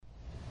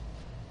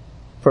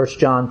1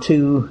 John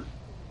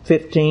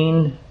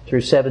 2:15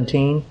 through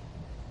 17.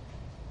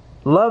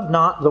 Love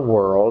not the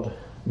world,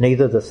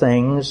 neither the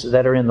things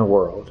that are in the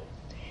world.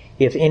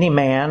 If any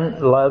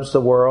man loves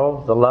the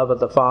world, the love of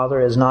the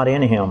Father is not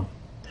in him.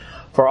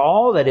 For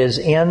all that is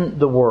in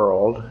the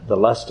world, the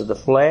lust of the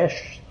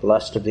flesh, the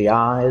lust of the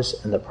eyes,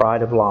 and the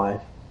pride of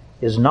life,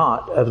 is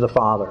not of the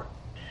Father,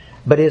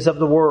 but is of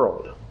the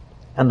world.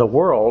 And the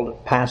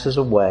world passes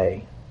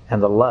away,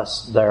 and the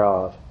lust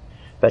thereof.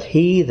 But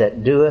he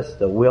that doeth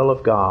the will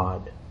of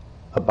God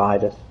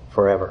abideth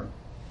forever.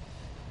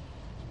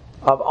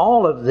 Of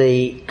all of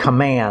the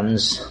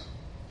commands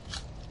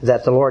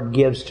that the Lord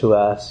gives to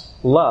us,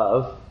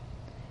 love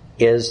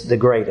is the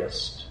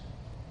greatest.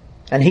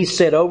 And He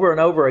said over and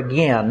over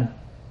again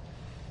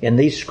in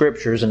these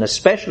scriptures, and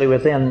especially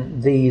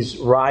within these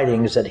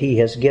writings that He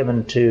has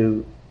given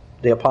to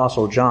the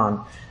Apostle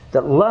John,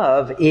 that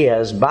love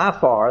is by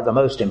far the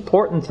most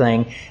important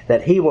thing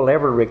that He will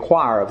ever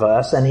require of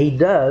us, and He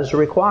does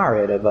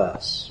require it of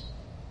us.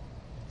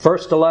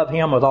 First, to love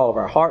Him with all of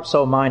our heart,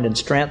 soul, mind, and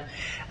strength,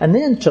 and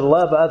then to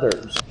love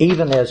others,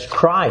 even as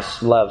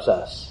Christ loves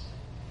us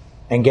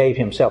and gave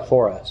Himself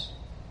for us.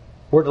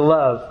 We're to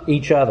love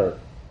each other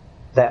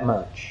that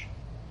much.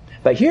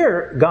 But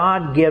here,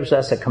 God gives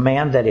us a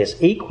command that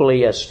is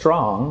equally as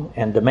strong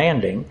and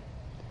demanding,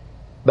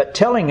 but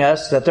telling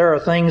us that there are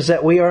things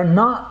that we are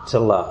not to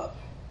love.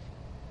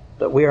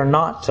 That we are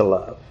not to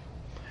love.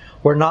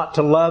 We're not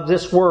to love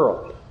this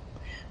world,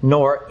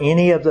 nor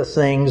any of the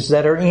things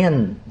that are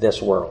in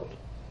this world.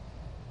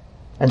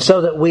 And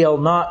so that we'll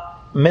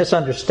not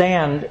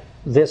misunderstand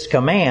this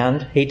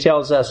command, He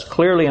tells us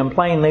clearly and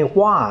plainly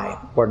why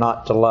we're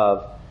not to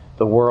love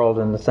the world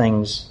and the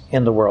things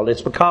in the world.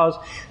 It's because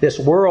this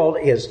world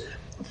is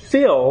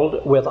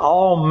filled with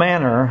all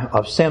manner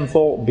of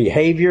sinful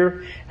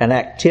behavior and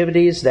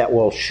activities that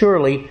will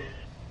surely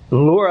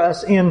lure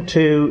us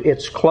into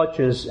its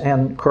clutches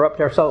and corrupt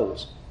our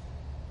souls.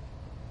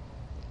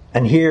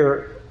 And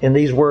here in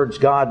these words,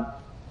 God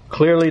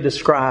clearly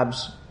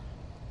describes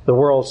the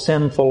world's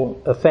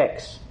sinful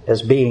effects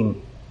as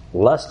being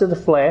lust of the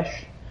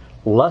flesh,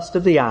 lust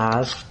of the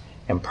eyes,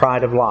 and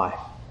pride of life.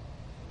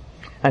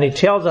 And He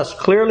tells us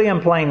clearly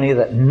and plainly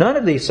that none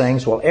of these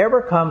things will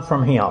ever come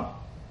from Him.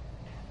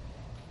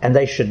 And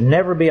they should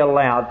never be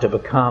allowed to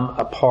become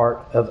a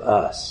part of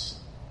us.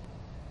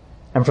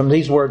 And from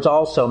these words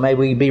also, may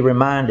we be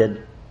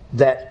reminded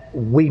that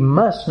we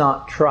must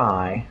not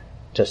try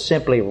to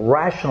simply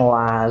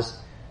rationalize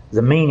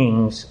the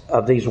meanings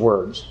of these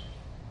words.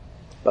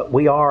 But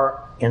we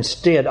are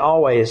instead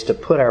always to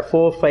put our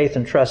full faith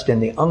and trust in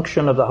the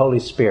unction of the Holy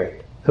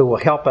Spirit, who will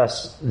help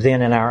us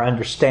then in our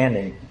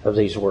understanding of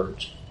these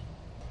words.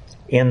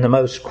 In the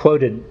most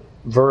quoted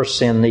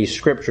verse in these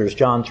scriptures,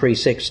 John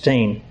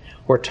 3:16,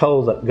 we're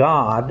told that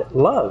God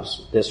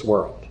loves this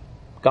world.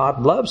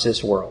 God loves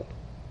this world.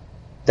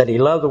 That He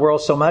loved the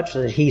world so much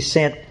that He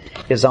sent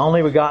His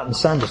only begotten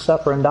Son to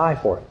suffer and die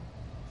for it.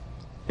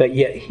 But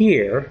yet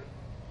here,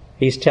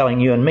 He's telling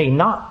you and me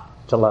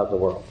not to love the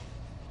world.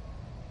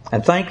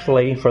 And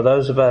thankfully, for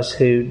those of us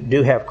who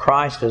do have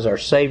Christ as our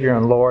Savior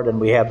and Lord, and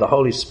we have the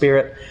Holy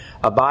Spirit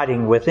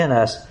abiding within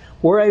us,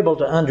 we're able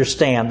to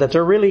understand that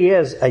there really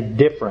is a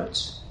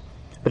difference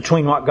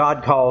between what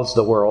God calls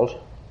the world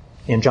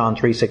in John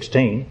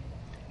 3:16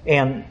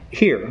 and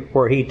here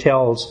where He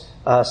tells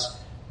us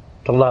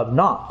to love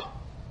not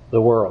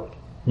the world,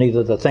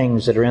 neither the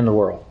things that are in the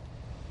world.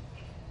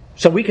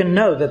 So we can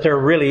know that there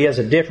really is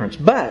a difference.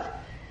 But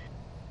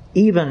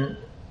even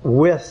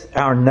with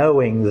our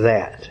knowing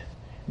that,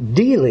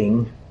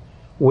 dealing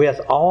with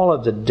all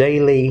of the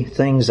daily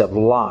things of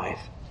life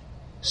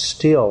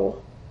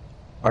still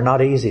are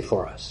not easy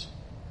for us.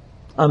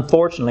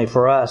 Unfortunately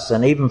for us,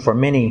 and even for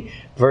many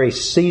very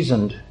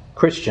seasoned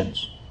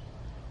Christians,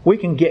 we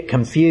can get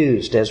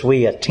confused as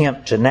we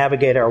attempt to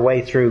navigate our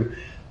way through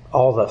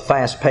all the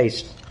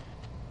fast-paced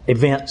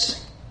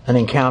events and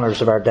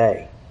encounters of our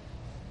day.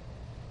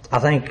 I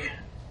think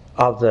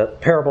of the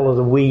parable of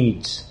the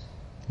weeds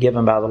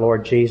given by the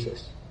Lord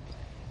Jesus.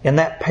 In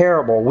that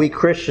parable, we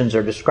Christians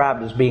are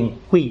described as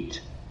being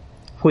wheat.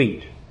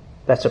 Wheat.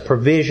 That's a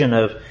provision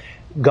of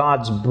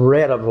God's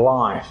bread of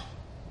life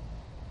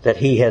that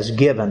He has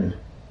given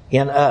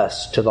in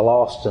us to the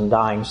lost and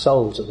dying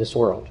souls of this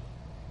world.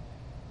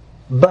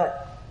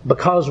 But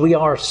because we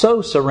are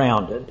so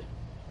surrounded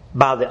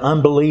by the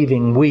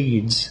unbelieving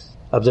weeds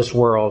of this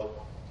world,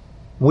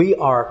 we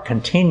are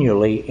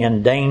continually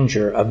in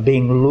danger of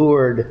being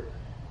lured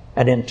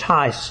and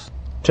enticed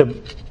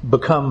to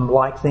become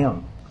like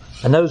them.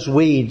 And those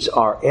weeds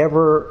are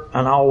ever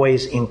and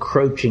always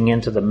encroaching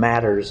into the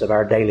matters of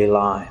our daily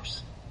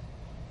lives.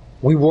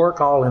 We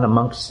work all in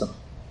amongst them.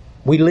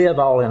 We live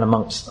all in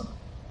amongst them.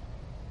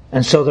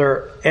 And so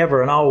they're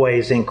ever and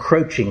always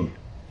encroaching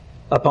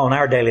upon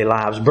our daily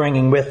lives,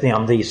 bringing with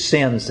them these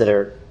sins that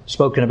are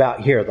spoken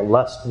about here, the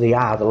lust of the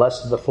eye, the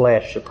lust of the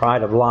flesh, the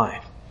pride of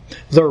life.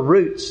 Their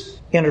roots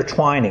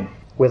intertwining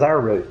with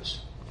our roots,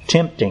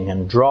 tempting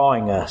and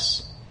drawing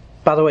us.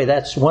 By the way,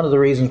 that's one of the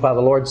reasons why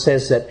the Lord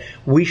says that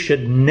we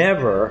should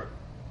never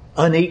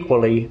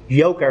unequally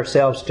yoke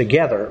ourselves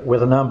together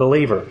with an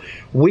unbeliever.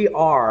 We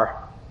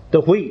are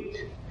the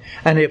wheat.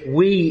 And if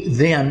we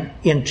then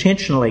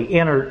intentionally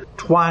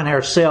intertwine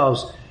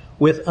ourselves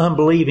with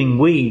unbelieving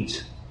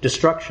weeds,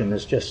 destruction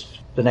is just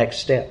the next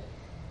step.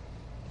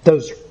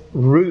 Those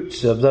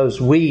roots of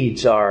those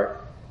weeds are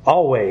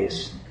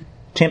always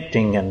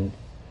tempting and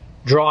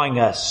drawing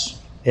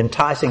us,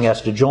 enticing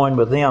us to join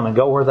with them and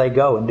go where they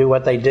go and do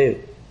what they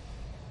do.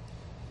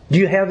 Do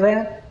you have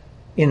that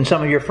in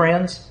some of your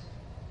friends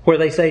where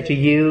they say to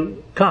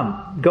you,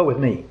 come, go with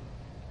me,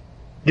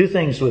 do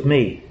things with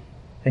me,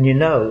 and you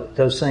know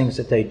those things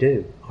that they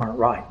do aren't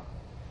right?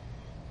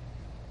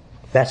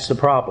 That's the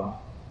problem.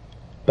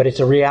 But it's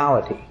a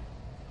reality.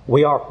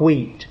 We are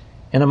wheat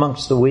in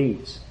amongst the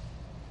weeds.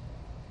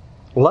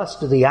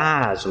 Lust of the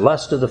eyes,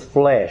 lust of the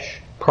flesh,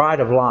 pride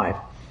of life.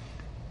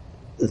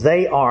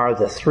 They are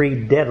the three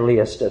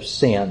deadliest of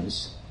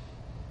sins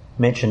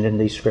mentioned in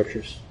these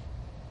scriptures.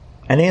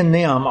 And in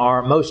them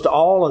are most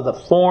all of the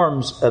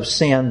forms of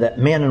sin that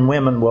men and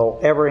women will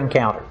ever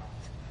encounter.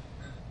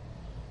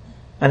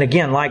 And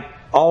again, like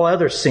all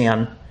other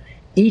sin,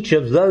 each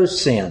of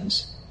those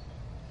sins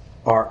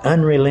are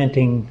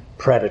unrelenting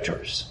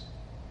predators.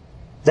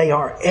 They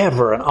are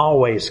ever and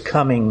always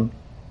coming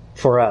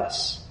for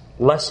us.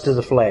 Lust of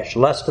the flesh,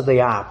 lust of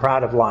the eye,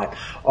 pride of life,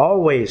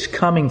 always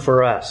coming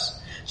for us,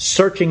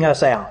 searching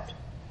us out,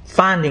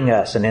 finding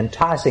us and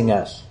enticing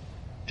us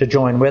to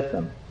join with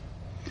them.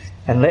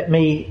 And let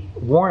me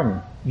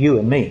warn you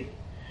and me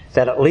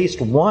that at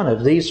least one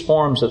of these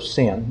forms of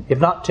sin, if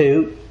not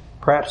two,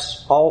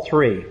 perhaps all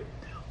three,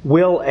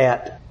 will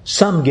at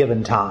some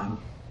given time,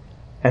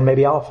 and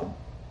maybe often,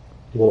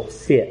 will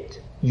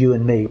fit you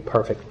and me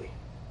perfectly.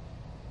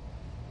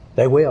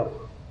 They will.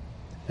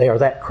 They are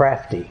that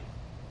crafty.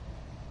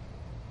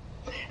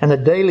 And the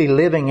daily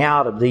living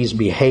out of these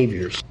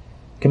behaviors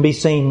can be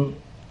seen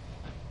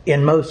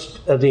in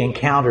most of the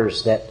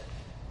encounters that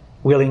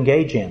we'll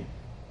engage in.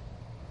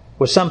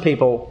 With some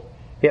people,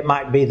 it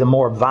might be the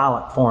more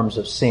violent forms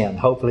of sin.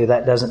 Hopefully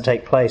that doesn't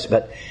take place,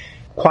 but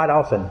quite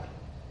often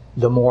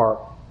the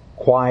more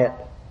quiet,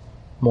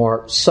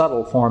 more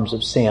subtle forms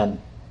of sin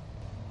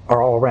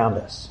are all around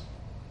us.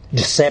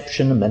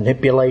 Deception,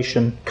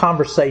 manipulation,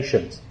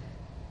 conversations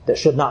that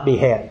should not be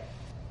had,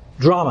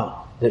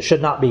 drama that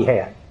should not be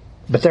had.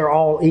 But they're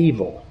all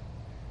evil.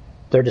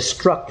 They're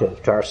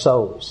destructive to our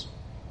souls.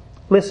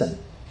 Listen,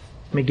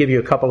 let me give you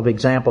a couple of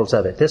examples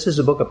of it. This is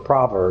the book of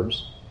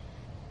Proverbs,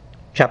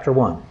 chapter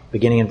 1,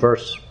 beginning in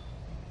verse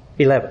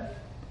 11.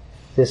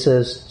 This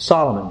is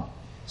Solomon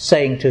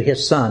saying to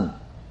his son,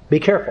 be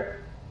careful,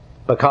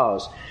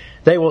 because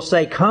they will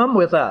say, come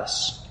with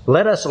us.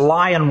 Let us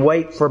lie in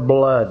wait for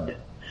blood.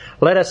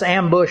 Let us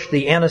ambush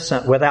the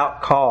innocent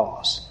without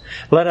cause.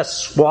 Let us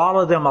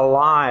swallow them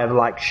alive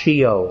like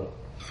Sheol,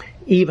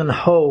 even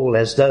whole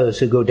as those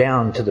who go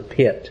down to the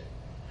pit.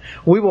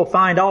 We will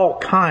find all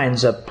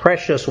kinds of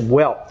precious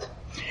wealth,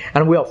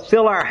 and we'll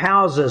fill our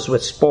houses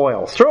with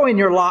spoil. Throw in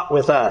your lot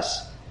with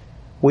us.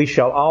 We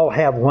shall all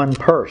have one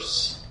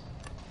purse.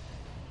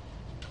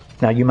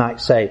 Now you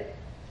might say,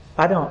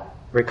 I don't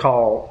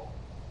recall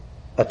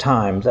a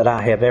time that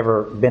I have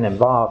ever been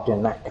involved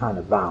in that kind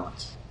of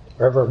violence,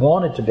 or ever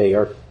wanted to be,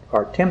 or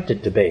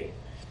tempted to be.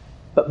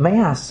 But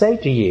may I say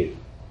to you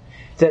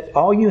that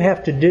all you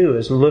have to do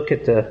is look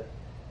at the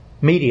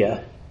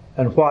media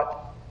and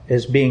what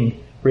is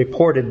being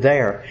reported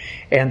there.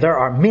 And there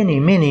are many,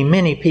 many,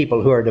 many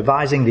people who are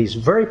devising these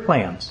very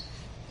plans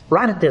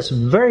right at this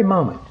very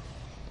moment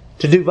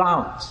to do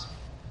violence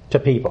to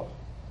people.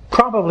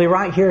 Probably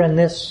right here in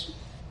this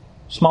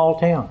small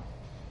town.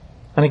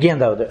 And again,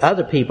 though, the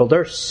other people,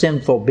 their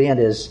sinful bent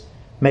is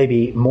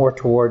maybe more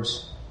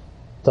towards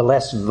the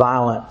less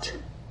violent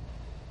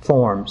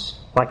forms,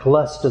 like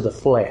lust of the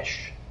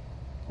flesh.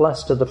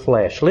 Lust of the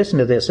flesh. Listen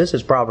to this. This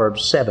is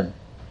Proverbs 7,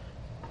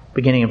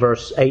 beginning in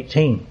verse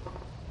 18. It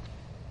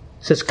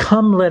says,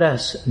 come, let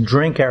us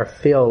drink our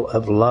fill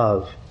of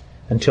love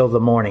until the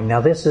morning. Now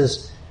this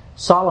is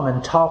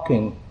Solomon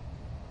talking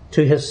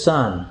to his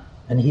son,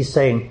 and he's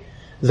saying,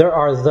 there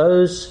are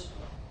those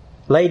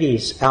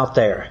ladies out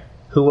there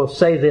who will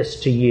say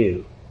this to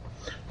you.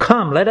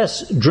 Come, let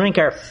us drink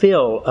our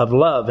fill of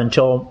love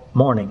until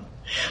morning.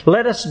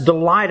 Let us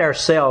delight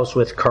ourselves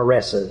with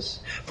caresses.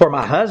 For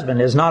my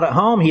husband is not at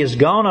home. He is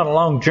gone on a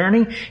long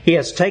journey. He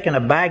has taken a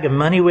bag of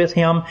money with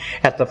him.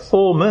 At the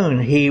full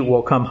moon he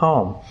will come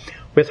home.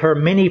 With her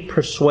many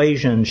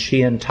persuasions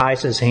she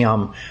entices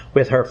him.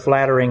 With her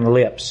flattering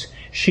lips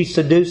she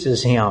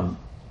seduces him.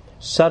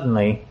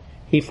 Suddenly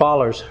he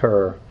follows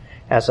her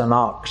as an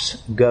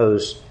ox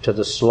goes to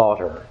the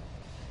slaughter.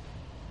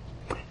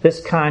 This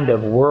kind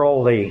of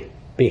worldly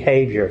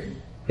behavior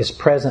is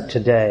present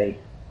today.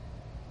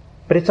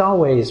 But it's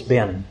always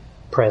been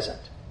present.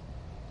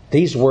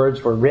 These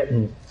words were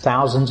written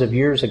thousands of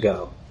years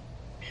ago.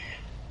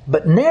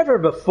 But never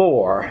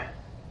before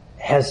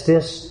has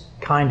this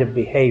kind of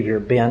behavior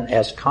been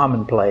as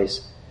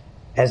commonplace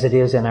as it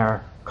is in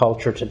our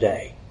culture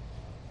today.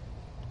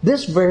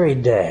 This very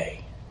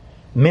day,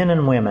 men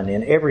and women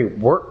in every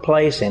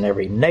workplace, in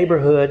every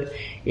neighborhood,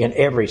 in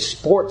every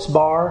sports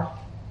bar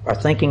are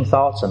thinking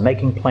thoughts and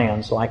making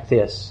plans like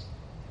this.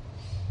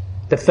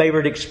 The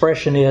favorite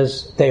expression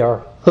is they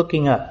are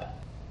hooking up.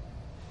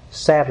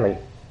 Sadly,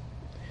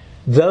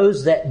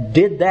 those that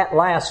did that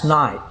last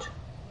night,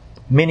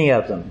 many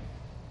of them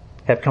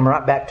have come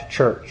right back to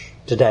church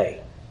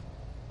today,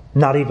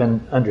 not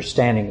even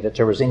understanding that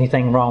there was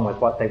anything wrong with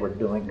what they were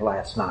doing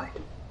last night.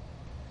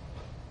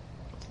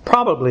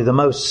 Probably the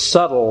most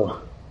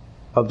subtle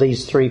of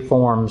these three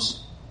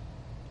forms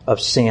of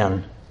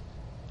sin,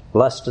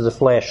 lust of the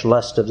flesh,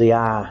 lust of the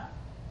eye,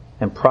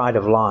 and pride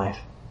of life,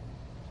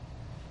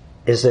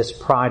 is this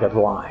pride of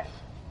life.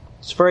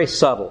 It's very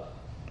subtle,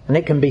 and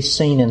it can be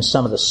seen in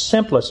some of the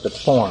simplest of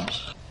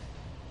forms,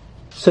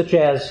 such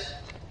as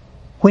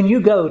when you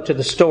go to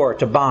the store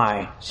to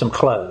buy some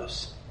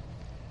clothes.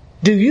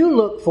 Do you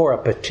look for a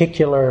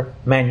particular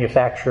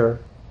manufacturer?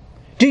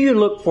 Do you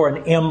look for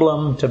an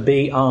emblem to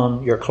be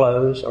on your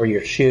clothes or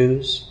your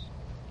shoes?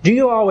 Do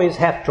you always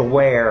have to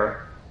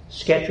wear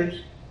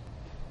Skechers?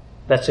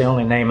 That's the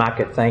only name I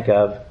could think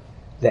of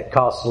that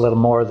costs a little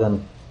more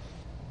than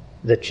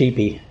the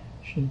cheapy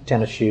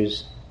tennis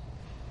shoes.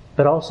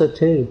 But also,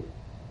 too,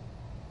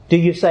 do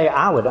you say,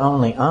 I would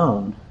only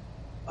own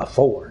a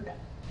Ford?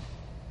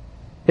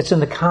 It's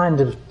in the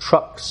kind of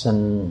trucks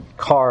and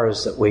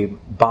cars that we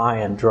buy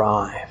and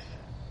drive.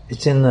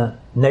 It's in the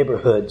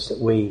neighborhoods that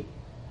we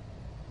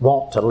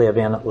want to live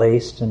in, at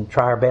least, and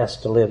try our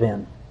best to live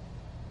in.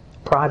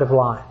 Pride of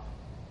life.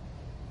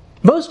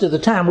 Most of the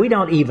time, we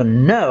don't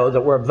even know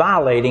that we're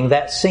violating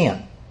that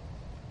sin.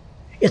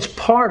 It's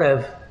part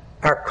of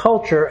our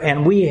culture,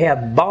 and we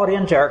have bought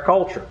into our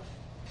culture.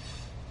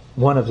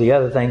 One of the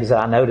other things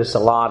that I notice a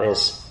lot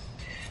is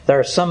there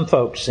are some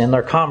folks in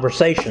their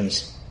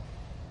conversations,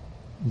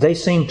 they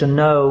seem to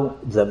know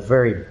the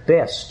very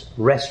best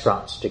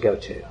restaurants to go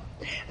to.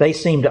 They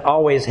seem to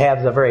always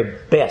have the very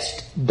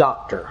best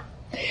doctor.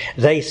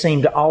 They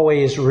seem to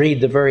always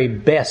read the very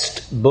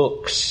best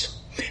books.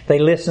 They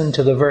listen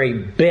to the very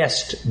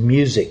best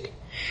music.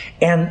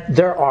 And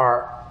there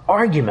are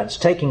arguments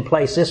taking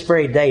place this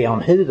very day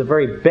on who the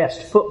very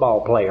best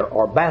football player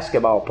or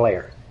basketball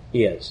player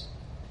is.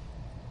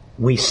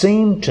 We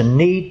seem to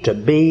need to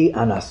be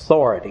an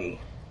authority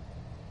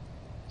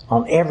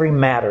on every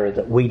matter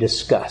that we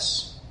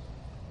discuss.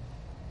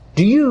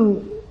 Do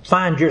you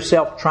find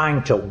yourself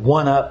trying to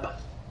one-up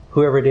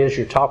whoever it is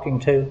you're talking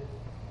to?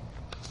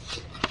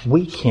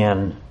 We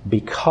can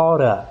be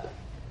caught up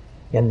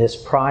in this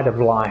pride of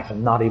life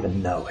and not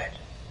even know it.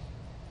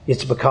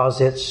 It's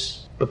because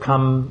it's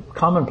become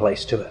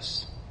commonplace to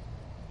us.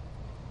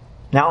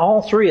 Now,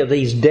 all three of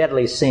these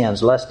deadly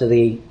sins, lust of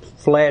the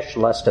flesh,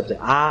 lust of the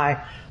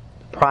eye,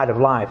 pride of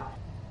life,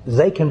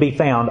 they can be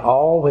found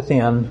all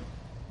within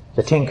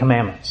the Ten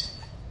Commandments.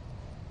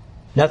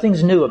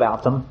 Nothing's new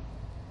about them,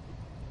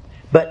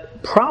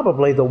 but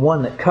probably the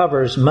one that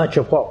covers much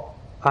of what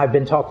I've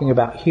been talking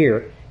about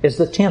here is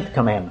the 10th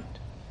commandment.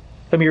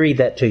 Let me read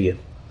that to you.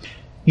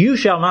 You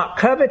shall not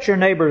covet your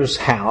neighbor's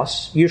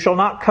house. You shall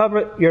not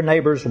covet your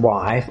neighbor's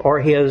wife, or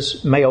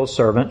his male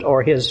servant,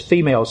 or his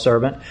female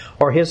servant,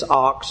 or his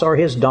ox, or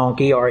his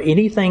donkey, or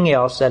anything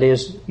else that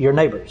is your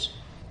neighbor's.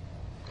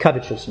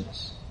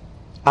 Covetousness.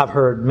 I've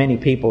heard many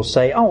people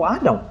say, I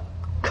don't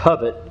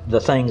covet the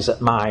things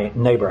that my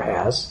neighbor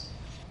has.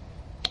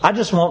 I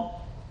just want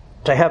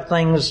to have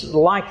things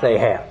like they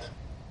have.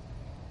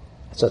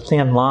 It's a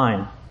thin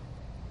line.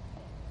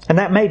 And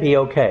that may be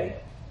okay,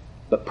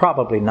 but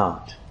probably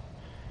not.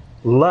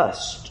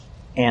 Lust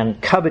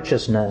and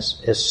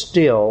covetousness is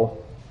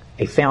still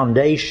a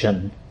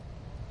foundation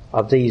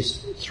of these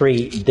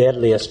three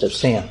deadliest of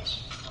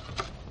sins.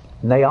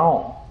 And they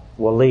all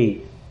will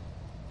lead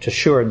to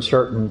sure and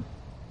certain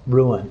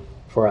ruin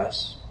for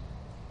us.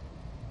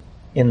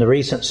 In the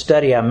recent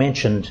study I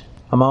mentioned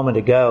a moment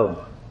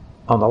ago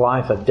on the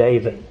life of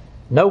David,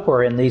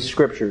 nowhere in these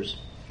scriptures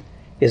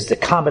is the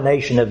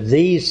combination of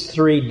these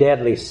three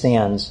deadly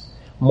sins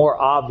more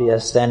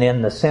obvious than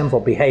in the sinful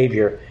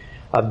behavior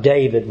of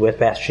David with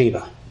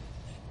Bathsheba.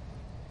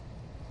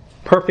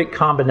 Perfect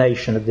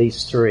combination of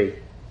these three.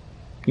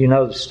 You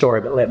know the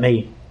story, but let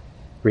me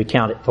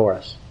recount it for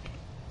us.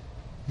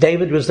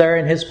 David was there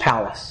in his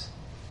palace,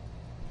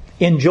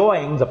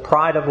 enjoying the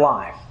pride of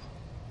life.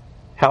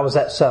 How was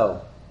that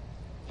so?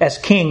 As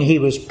king, he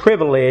was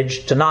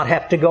privileged to not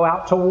have to go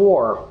out to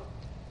war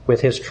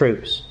with his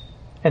troops,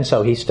 and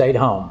so he stayed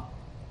home.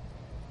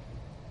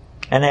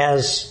 And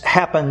as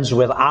happens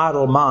with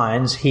idle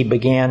minds, he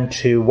began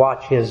to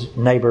watch his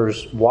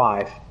neighbor's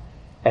wife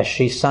as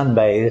she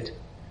sunbathed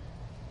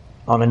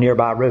on a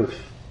nearby roof.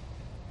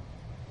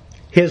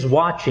 His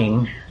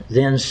watching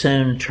then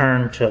soon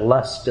turned to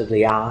lust of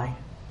the eye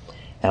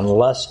and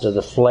lust of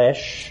the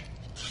flesh,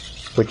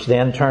 which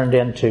then turned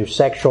into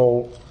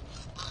sexual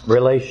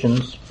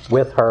relations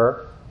with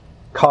her,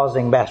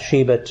 causing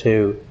Bathsheba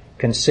to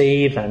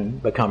conceive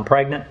and become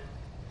pregnant.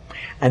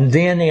 And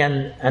then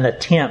in an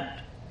attempt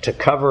to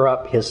cover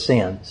up his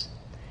sins,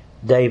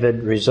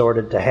 David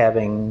resorted to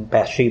having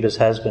Bathsheba's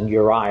husband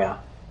Uriah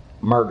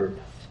murdered.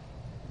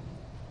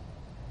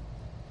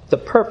 The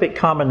perfect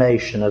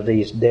combination of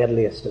these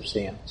deadliest of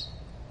sins.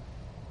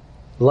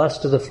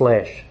 Lust of the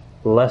flesh,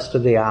 lust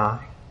of the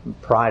eye,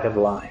 and pride of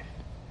life.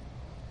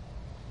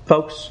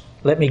 Folks,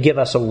 let me give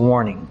us a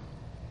warning.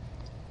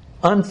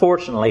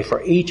 Unfortunately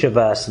for each of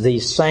us,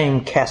 these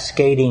same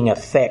cascading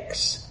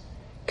effects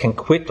can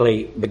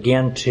quickly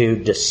begin to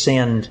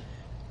descend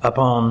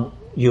upon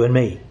you and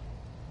me.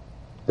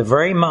 The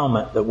very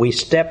moment that we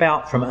step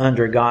out from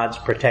under God's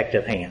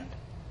protective hand.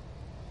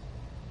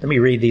 Let me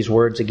read these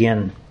words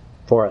again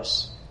for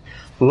us.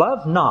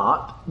 Love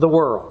not the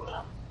world,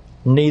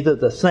 neither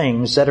the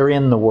things that are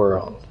in the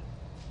world.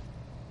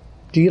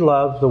 Do you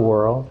love the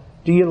world?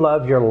 Do you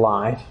love your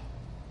life?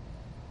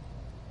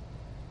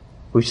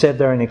 We said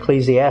there in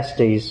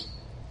Ecclesiastes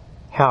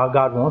how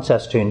God wants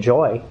us to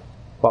enjoy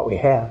what we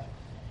have.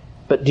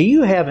 But do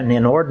you have an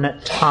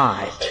inordinate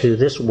tie to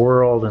this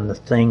world and the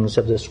things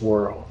of this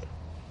world?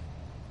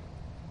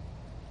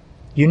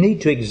 You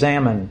need to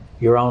examine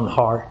your own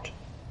heart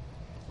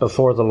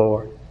before the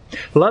Lord.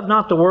 Love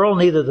not the world,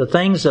 neither the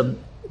things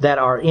that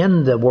are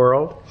in the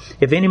world.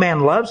 If any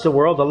man loves the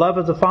world, the love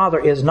of the Father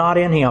is not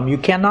in him. You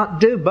cannot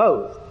do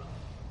both.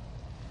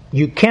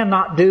 You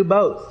cannot do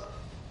both.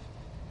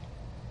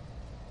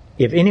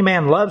 If any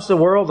man loves the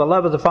world, the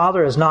love of the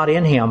Father is not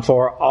in him.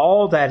 For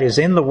all that is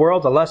in the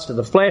world, the lust of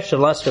the flesh, the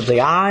lust of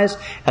the eyes,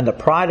 and the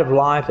pride of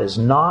life is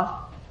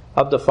not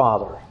of the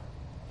Father,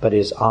 but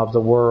is of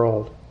the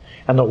world.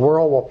 And the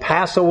world will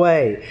pass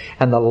away,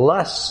 and the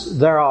lusts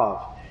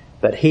thereof.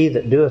 But he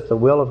that doeth the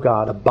will of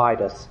God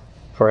abideth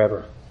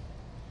forever.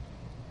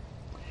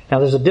 Now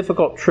there's a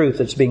difficult truth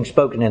that's being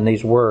spoken in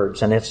these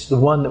words, and it's the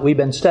one that we've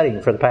been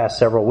studying for the past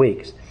several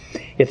weeks.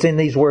 It's in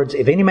these words,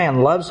 if any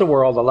man loves the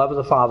world, the love of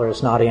the Father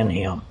is not in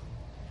him.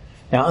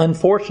 Now,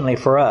 unfortunately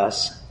for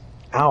us,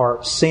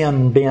 our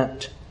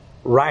sin-bent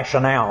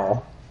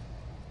rationale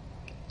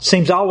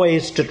seems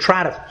always to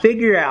try to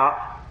figure out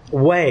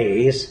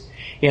ways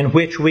in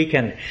which we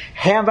can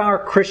have our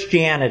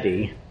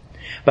Christianity,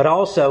 but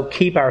also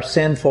keep our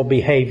sinful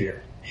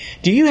behavior.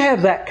 Do you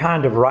have that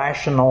kind of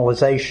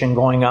rationalization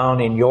going on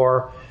in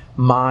your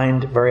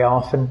mind very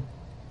often?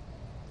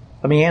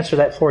 Let me answer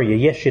that for you.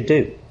 Yes, you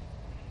do.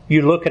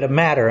 You look at a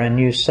matter and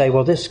you say,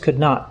 well, this could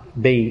not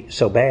be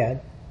so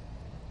bad.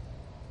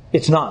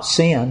 It's not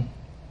sin.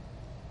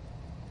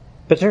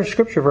 But there are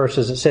scripture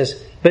verses that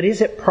says, but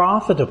is it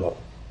profitable?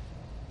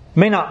 It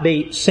may not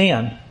be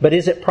sin, but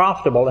is it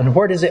profitable? And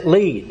where does it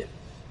lead?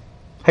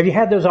 Have you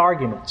had those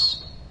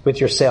arguments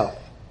with yourself?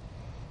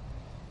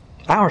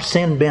 Our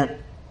sin-bent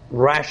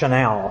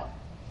rationale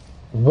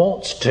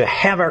wants to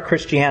have our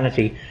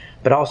Christianity,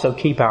 but also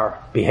keep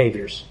our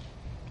behaviors.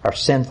 Our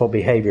sinful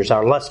behaviors,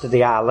 our lust of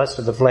the eye, lust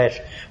of the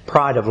flesh,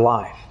 pride of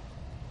life.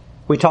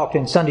 We talked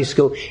in Sunday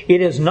school,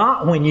 it is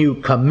not when you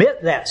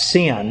commit that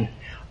sin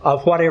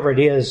of whatever it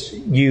is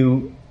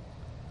you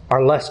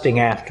are lusting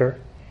after.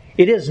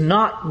 It is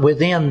not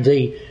within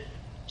the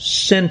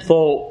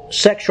sinful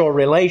sexual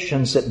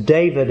relations that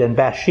David and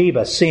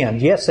Bathsheba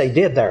sinned. Yes, they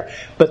did there.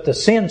 But the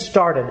sin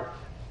started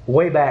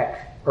way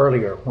back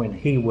earlier when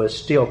he was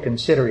still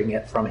considering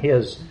it from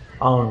his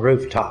own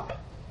rooftop.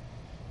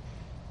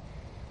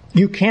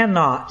 You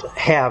cannot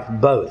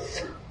have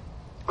both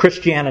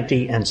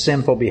Christianity and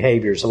sinful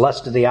behaviors,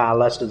 lust of the eye,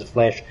 lust of the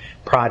flesh,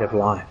 pride of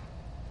life.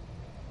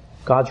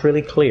 God's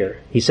really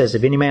clear. He says,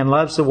 if any man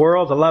loves the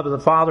world, the love of the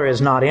Father is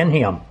not in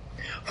him.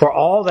 For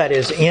all that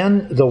is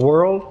in the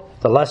world,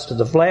 the lust of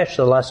the flesh,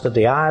 the lust of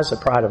the eyes, the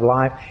pride of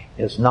life,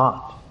 is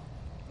not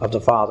of the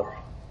Father,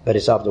 but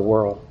is of the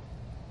world.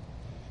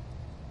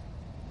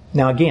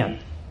 Now again,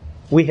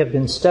 we have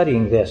been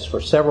studying this for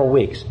several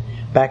weeks.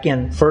 Back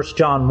in 1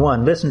 John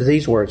 1, listen to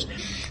these words.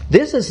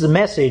 This is the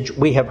message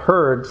we have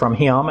heard from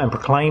him and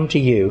proclaimed to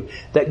you,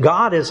 that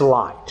God is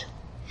light,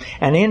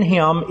 and in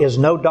him is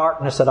no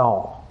darkness at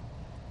all.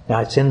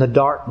 Now it's in the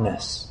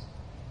darkness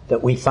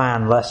that we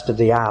find lust of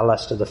the eye,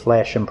 lust of the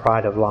flesh, and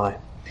pride of life.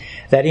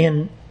 That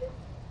in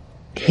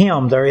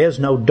him there is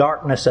no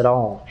darkness at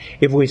all.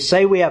 If we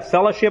say we have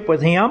fellowship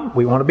with him,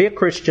 we want to be a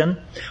Christian,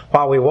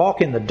 while we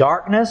walk in the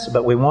darkness,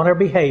 but we want our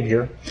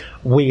behavior,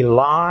 we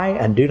lie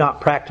and do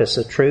not practice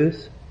the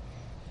truth.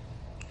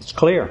 It's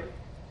clear.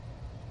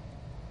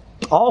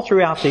 All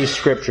throughout these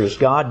scriptures,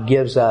 God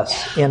gives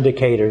us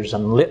indicators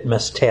and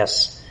litmus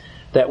tests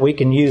that we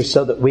can use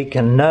so that we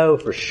can know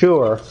for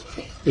sure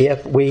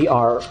if we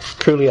are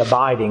truly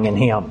abiding in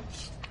him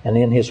and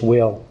in his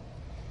will.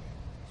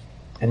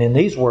 And in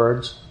these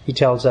words, he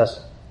tells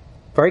us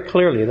very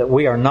clearly that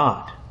we are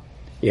not.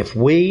 If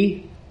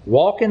we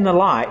walk in the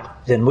light,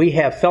 then we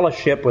have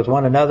fellowship with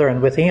one another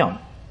and with him.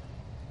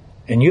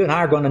 And you and I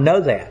are going to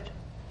know that.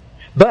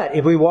 But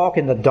if we walk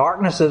in the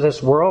darkness of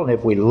this world, and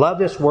if we love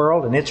this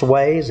world and its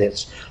ways,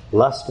 its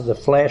lust of the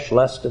flesh,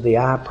 lust of the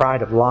eye,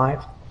 pride of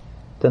life,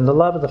 then the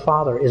love of the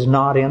Father is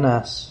not in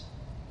us.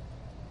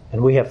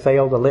 And we have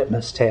failed the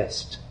litmus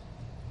test.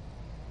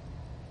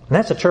 And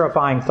that's a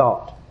terrifying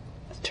thought.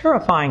 A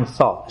terrifying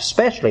thought,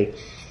 especially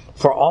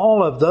for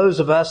all of those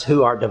of us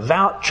who are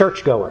devout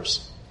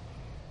churchgoers.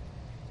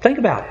 Think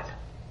about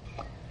it.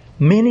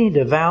 Many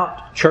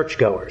devout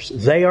churchgoers,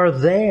 they are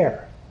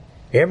there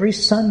every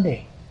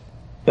Sunday,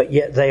 but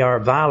yet they are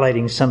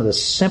violating some of the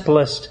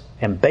simplest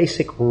and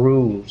basic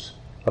rules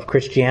of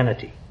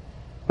Christianity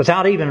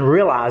without even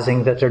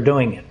realizing that they're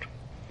doing it.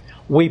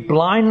 We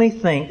blindly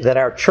think that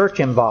our church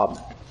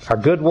involvement, our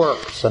good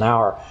works and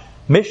our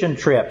mission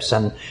trips,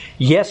 and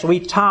yes, we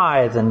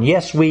tithe, and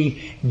yes,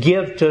 we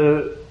give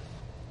to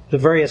the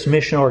various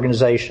mission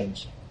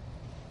organizations.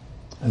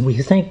 And we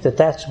think that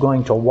that's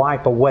going to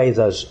wipe away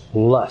those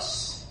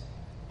lusts.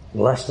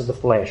 Lust of the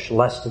flesh,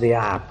 lust of the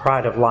eye,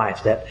 pride of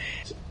life that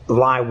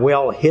lie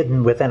well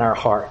hidden within our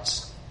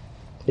hearts.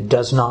 It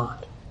does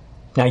not.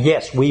 Now,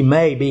 yes, we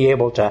may be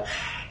able to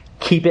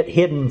keep it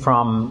hidden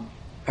from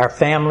our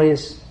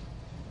families.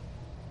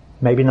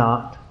 Maybe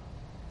not.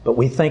 But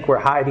we think we're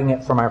hiding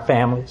it from our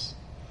families.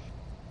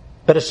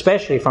 But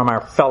especially from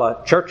our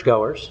fellow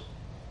churchgoers.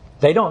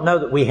 They don't know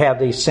that we have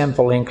these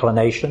sinful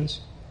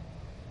inclinations.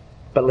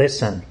 But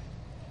listen,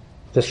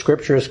 the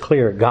Scripture is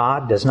clear.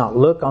 God does not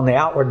look on the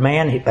outward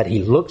man, but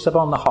He looks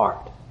upon the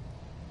heart.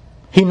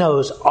 He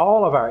knows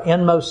all of our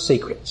inmost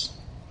secrets.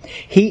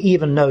 He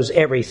even knows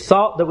every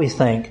thought that we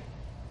think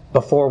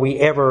before we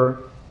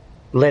ever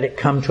let it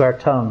come to our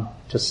tongue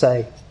to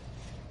say.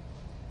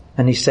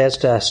 And He says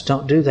to us,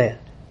 don't do that.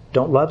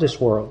 Don't love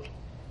this world,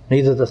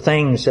 neither the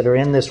things that are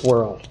in this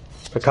world.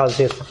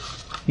 Because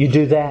if you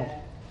do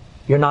that,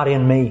 you're not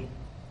in me.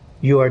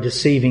 You are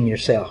deceiving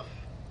yourself.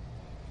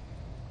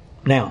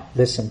 Now,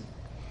 listen.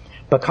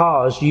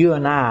 Because you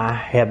and I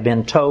have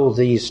been told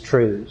these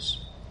truths,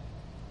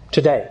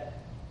 today,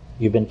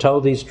 you've been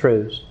told these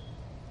truths,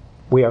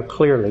 we are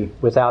clearly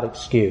without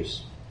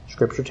excuse.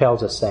 Scripture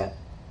tells us that.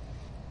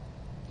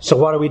 So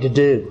what are we to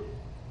do?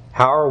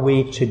 How are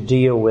we to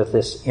deal with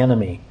this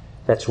enemy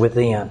that's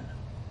within,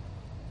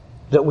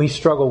 that we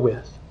struggle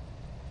with?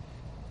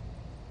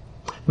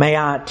 May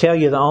I tell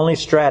you the only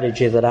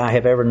strategy that I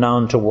have ever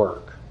known to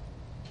work.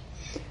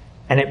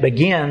 And it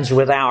begins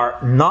with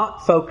our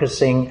not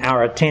focusing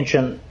our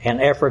attention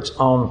and efforts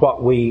on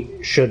what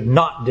we should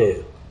not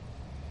do,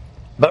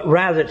 but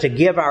rather to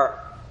give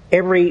our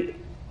every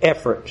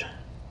effort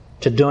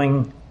to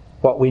doing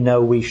what we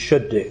know we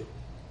should do.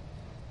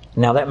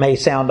 Now that may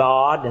sound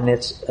odd, and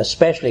it's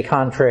especially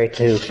contrary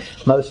to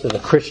most of the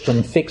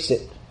Christian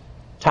fix-it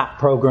type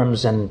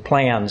programs and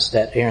plans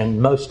that are in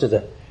most of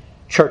the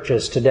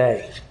churches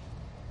today.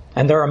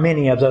 And there are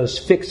many of those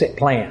fix-it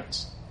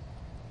plans.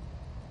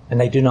 And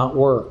they do not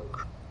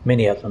work.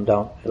 Many of them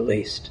don't, at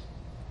least.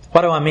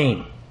 What do I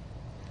mean?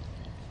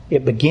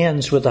 It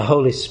begins with the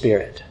Holy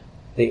Spirit.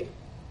 The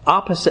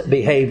opposite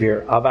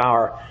behavior of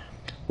our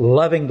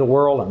loving the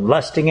world and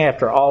lusting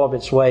after all of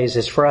its ways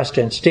is for us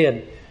to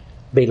instead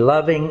be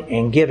loving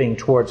and giving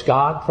towards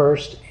God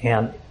first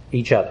and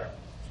each other.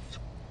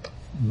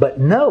 But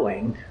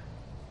knowing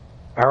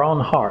our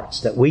own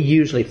hearts that we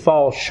usually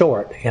fall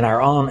short in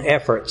our own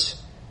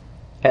efforts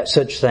at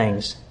such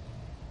things,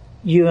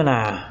 you and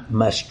I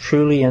must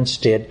truly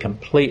instead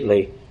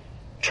completely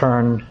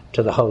turn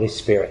to the Holy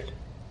Spirit.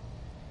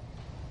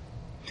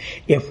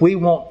 If we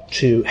want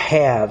to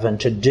have and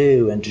to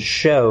do and to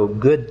show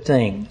good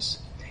things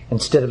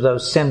instead of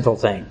those sinful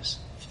things,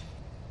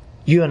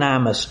 you and I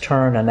must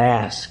turn and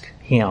ask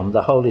Him,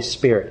 the Holy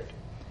Spirit,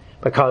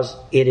 because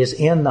it is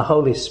in the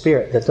Holy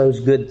Spirit that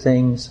those good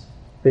things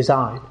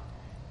reside.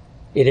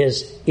 It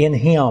is in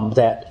Him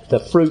that the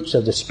fruits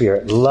of the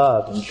Spirit,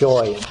 love and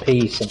joy and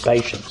peace and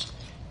patience,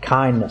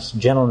 kindness,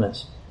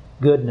 gentleness,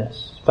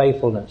 goodness,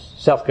 faithfulness,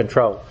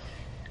 self-control,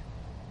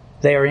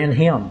 they are in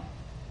Him.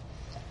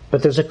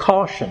 But there's a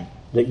caution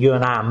that you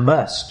and I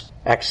must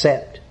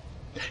accept.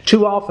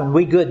 Too often,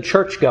 we good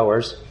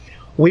churchgoers,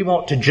 we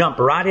want to jump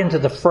right into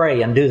the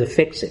fray and do the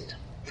fix-it.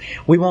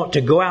 We want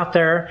to go out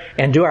there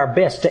and do our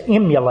best to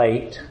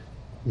emulate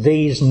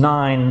these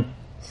 9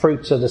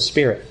 fruits of the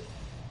Spirit.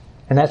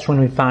 And that's when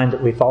we find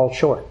that we fall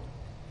short.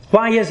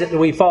 Why is it that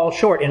we fall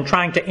short in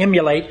trying to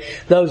emulate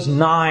those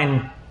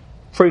 9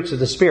 fruits of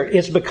the Spirit?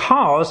 It's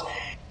because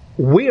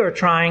we are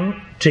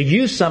trying to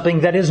use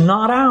something that is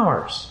not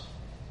ours.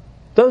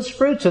 Those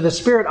fruits of the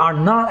Spirit are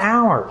not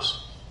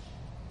ours.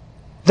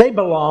 They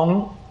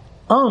belong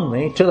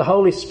only to the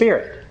Holy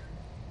Spirit.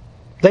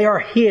 They are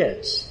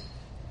His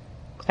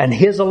and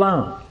His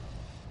alone.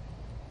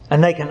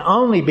 And they can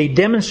only be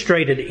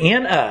demonstrated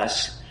in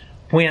us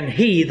when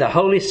He, the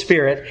Holy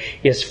Spirit,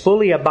 is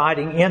fully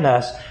abiding in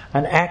us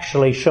and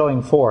actually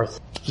showing forth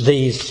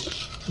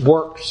these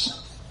works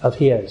of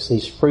His,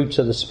 these fruits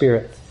of the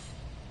Spirit.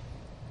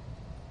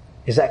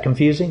 Is that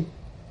confusing?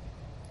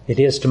 It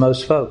is to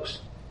most folks.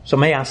 So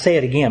may I say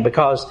it again,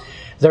 because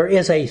there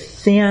is a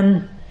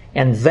thin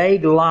and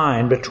vague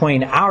line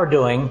between our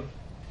doing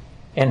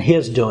and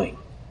His doing.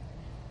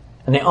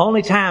 And the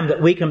only time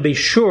that we can be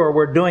sure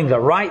we're doing the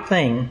right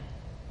thing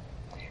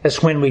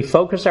is when we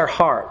focus our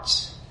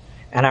hearts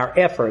and our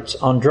efforts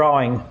on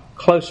drawing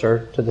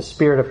closer to the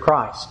Spirit of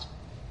Christ.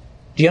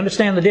 Do you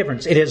understand the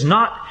difference? It is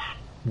not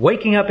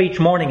waking up each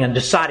morning and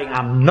deciding,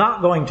 I'm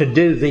not going to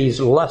do these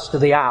lust of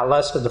the eye,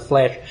 lust of the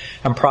flesh,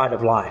 and pride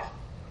of life.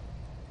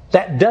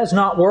 That does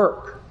not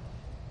work.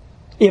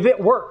 If it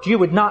worked, you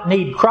would not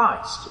need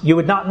Christ. You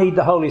would not need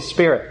the Holy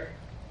Spirit.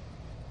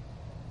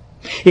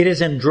 It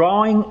is in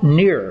drawing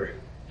nearer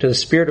to the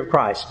Spirit of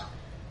Christ.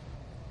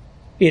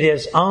 It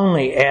is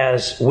only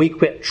as we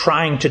quit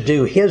trying to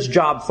do His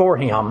job for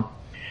Him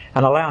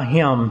and allow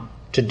Him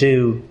to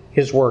do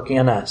His work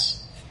in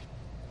us.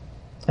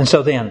 And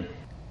so then,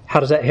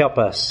 how does that help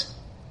us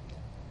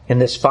in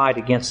this fight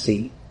against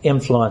the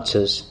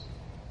influences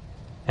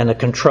and the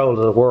control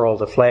of the world,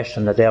 the flesh,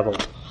 and the devil,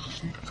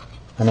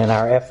 and in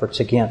our efforts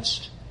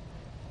against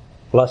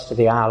lust of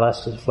the eye,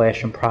 lust of the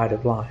flesh, and pride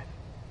of life?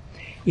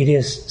 It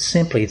is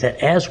simply that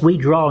as we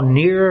draw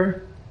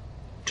nearer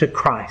to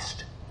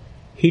Christ,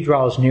 He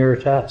draws nearer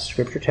to us.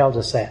 Scripture tells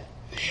us that.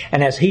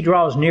 And as He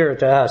draws nearer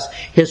to us,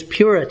 His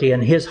purity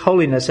and His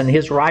holiness and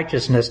His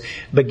righteousness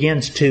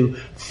begins to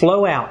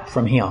flow out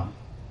from Him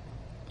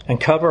and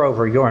cover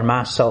over your and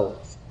my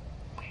soul,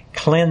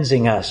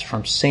 cleansing us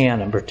from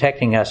sin and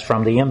protecting us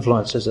from the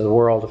influences of the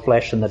world, the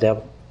flesh, and the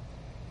devil.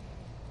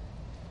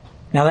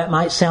 Now that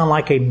might sound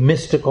like a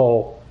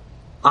mystical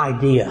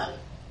idea,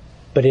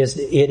 but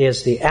it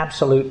is the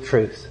absolute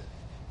truth.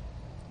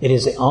 It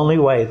is the only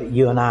way that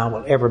you and I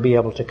will ever be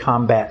able to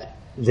combat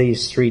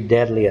these three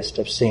deadliest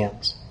of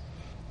sins.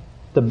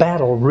 The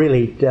battle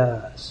really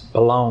does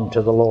belong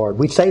to the Lord.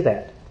 We say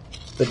that,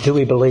 but do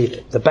we believe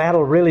it? The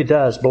battle really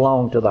does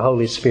belong to the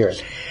Holy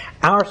Spirit.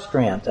 Our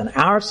strength and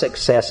our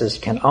successes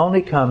can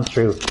only come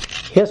through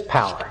His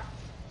power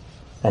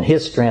and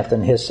His strength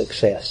and His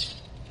success.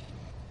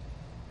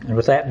 And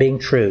with that being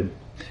true,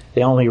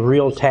 the only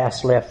real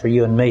task left for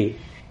you and me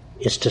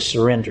is to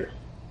surrender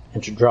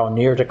and to draw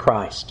near to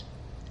Christ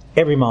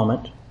every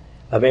moment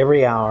of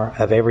every hour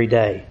of every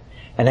day.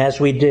 And as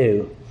we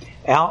do,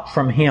 out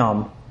from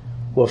Him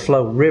will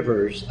flow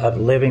rivers of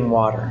living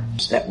water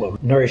that will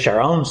nourish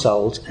our own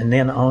souls and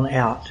then on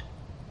out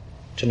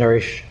to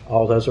nourish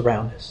all those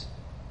around us.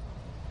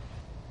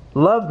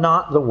 Love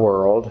not the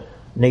world,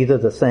 neither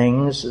the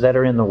things that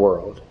are in the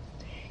world.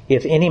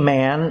 If any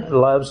man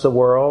loves the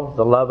world,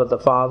 the love of the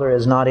Father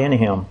is not in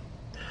him.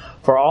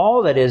 For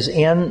all that is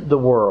in the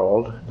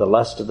world, the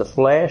lust of the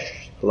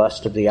flesh, the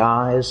lust of the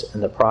eyes,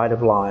 and the pride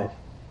of life,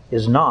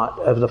 is not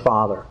of the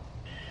Father,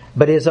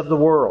 but is of the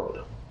world.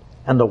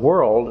 And the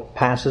world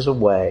passes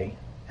away,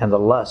 and the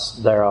lusts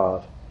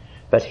thereof.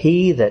 But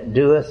he that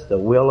doeth the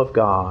will of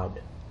God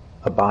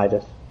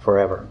abideth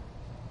forever.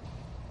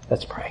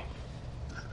 Let's pray.